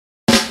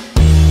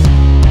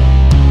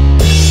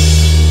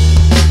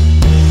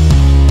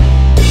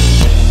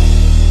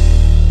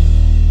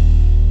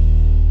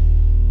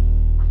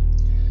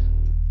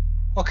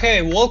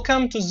Okay,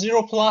 welcome to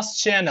Zero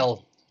Plus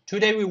channel.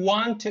 Today we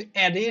want to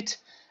edit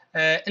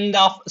end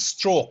of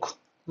stroke,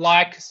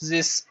 like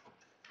this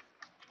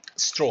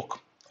stroke.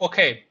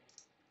 Okay,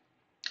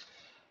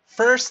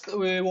 first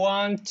we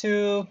want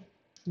to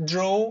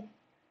draw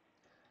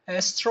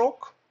a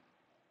stroke.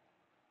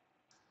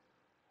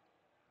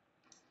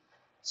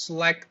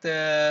 Select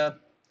the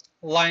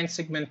line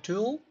segment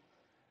tool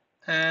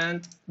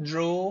and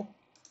draw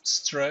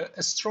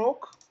a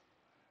stroke.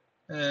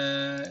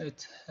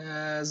 It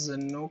has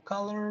no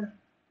color,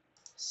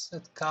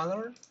 set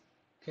color,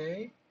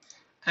 okay,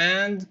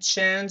 and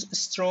change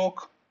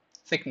stroke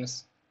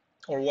thickness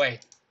or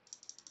weight.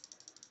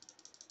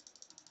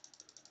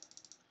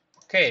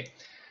 Okay,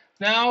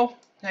 now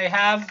I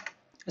have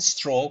a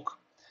stroke,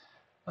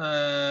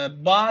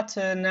 but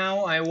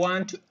now I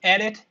want to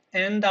edit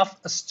end of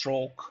a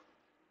stroke.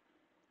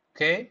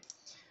 Okay,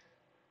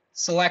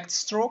 select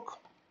stroke,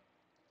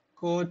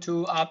 go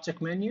to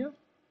object menu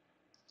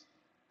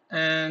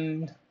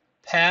and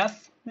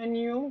path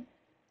menu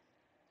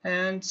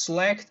and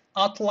select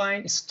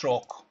outline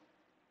stroke.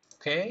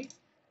 Okay,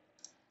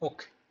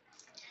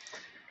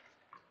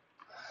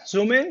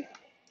 zoom in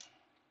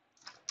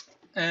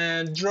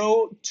and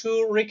draw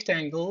two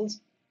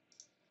rectangles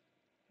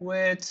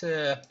with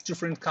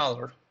different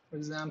color, for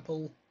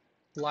example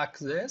like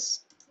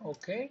this.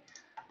 Okay,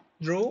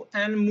 draw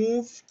and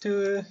move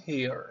to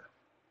here.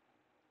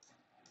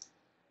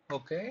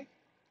 Okay,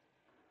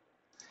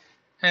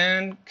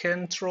 and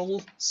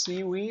Control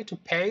CV to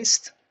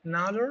paste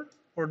another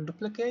or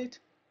duplicate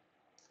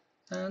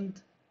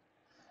and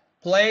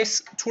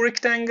place two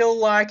rectangle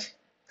like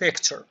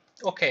picture.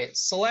 Okay,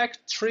 select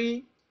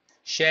three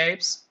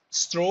shapes,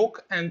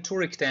 stroke and two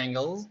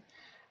rectangles,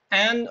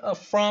 and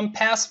from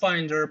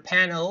Pathfinder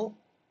panel,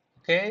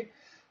 okay,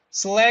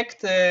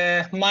 select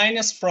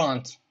minus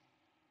front.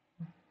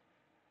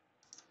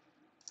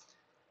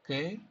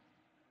 Okay,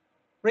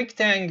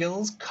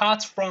 rectangles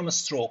cut from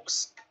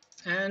strokes,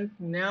 and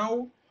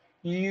now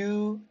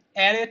you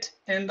edit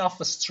end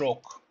of a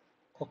stroke.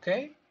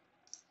 Okay,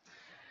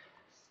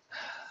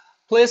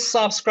 please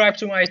subscribe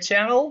to my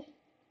channel.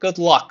 Good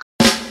luck.